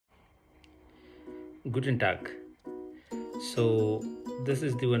Guten Tag. So this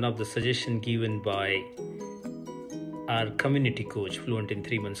is the one of the suggestion given by our community coach, fluent in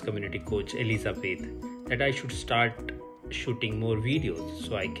 3 months community coach Elizabeth, that I should start shooting more videos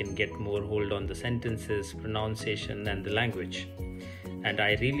so I can get more hold on the sentences, pronunciation and the language. And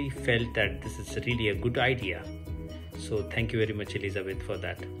I really felt that this is really a good idea. So thank you very much, Elizabeth, for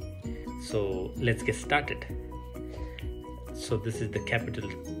that. So let's get started. So this is the capital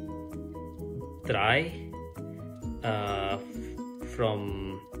 3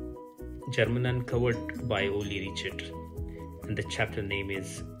 from German uncovered by Olly Richards, and the chapter name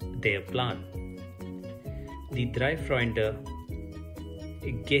is Der Plan. Die 3 Freunde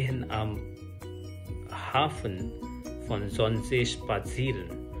gehen am Hafen von Sonsee spazieren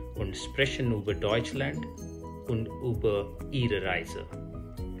und sprechen über Deutschland und über ihre Reise.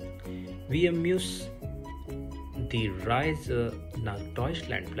 Wir müssen die Reise nach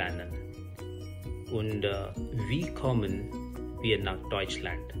Deutschland planen. Und wie kommen wir nach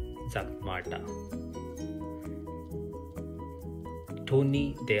Deutschland, sagt Martha.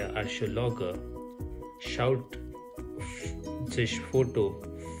 Toni, der Archäologe, schaut sich Foto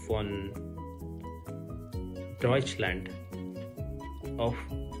von Deutschland auf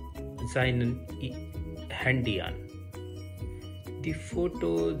seinem Handy an. Die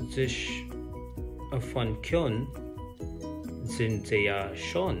Fotos von Köln sind sehr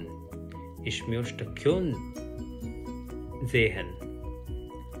schön. Ich möchte Köln sehen.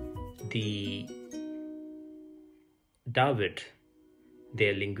 Die David,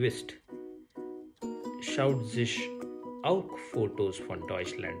 der Linguist, schaut sich auch Fotos von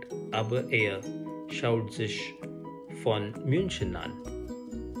Deutschland, aber er schaut sich von München an.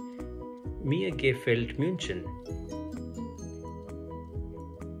 Mir gefällt München.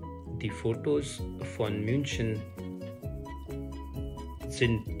 Die Fotos von München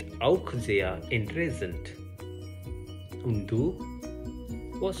sind auch sehr interessant. Und du?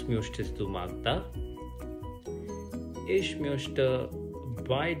 Was möchtest du, Magda? Ich möchte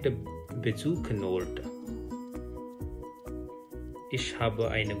beide besuchen Orte. Ich habe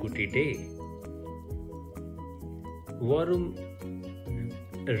eine gute Idee. Warum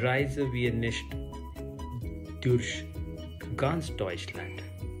reisen wir nicht durch ganz Deutschland?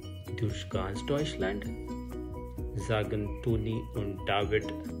 Durch ganz Deutschland? Sagen Toni und David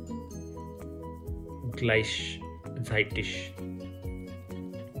gleichzeitig.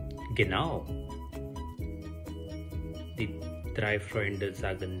 Genau. Die 3 Freunde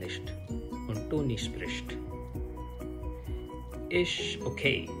sagen nicht und Toni spricht. Ich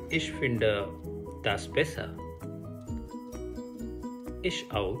finde das besser. Ich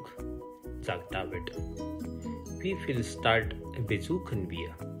auch, sagt David. Wie viel Stadt besuchen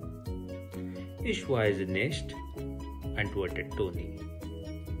wir? Ich weiß nicht, antwortet Toni.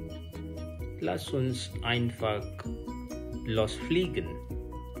 Lass uns einfach losfliegen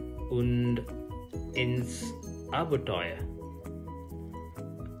und ins Abenteuer.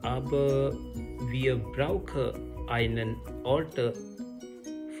 Aber wir brauchen einen Ort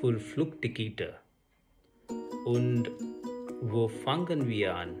für Flugtickete. Und wo fangen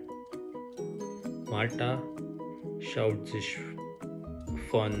wir an? Martha schaut sich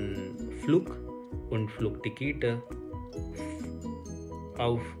von Flug und Flugtickete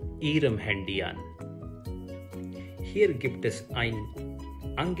auf ihrem Handy an. Hier gibt es ein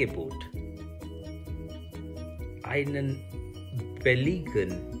Angebot. Einen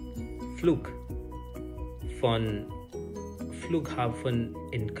billigen Flug von Flughafen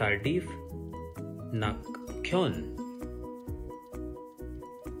in Cardiff nach Köln.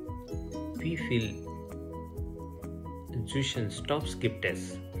 Wie viele Zwischenstopps gibt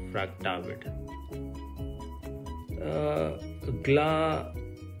es? Fragt David.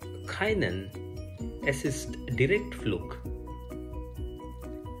 Keinen. Es ist Direktflug.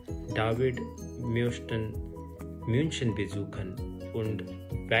 David möchte München besuchen und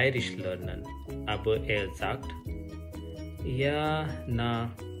Bayerisch lernen, aber er sagt, ja,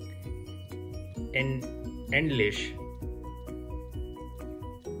 na, endlich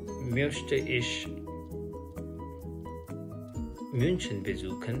möchte ich München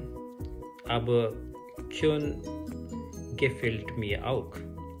besuchen, aber Köln gefällt mir auch.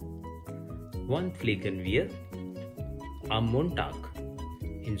 Wann fliegen wir? Am Montag,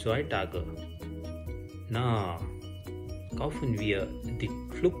 in 2 Tagen. Na, kaufen wir die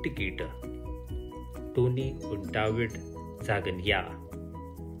Flugtickete. Toni und David sagen ja.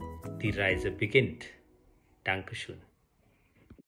 Die Reise beginnt. Dankeschön.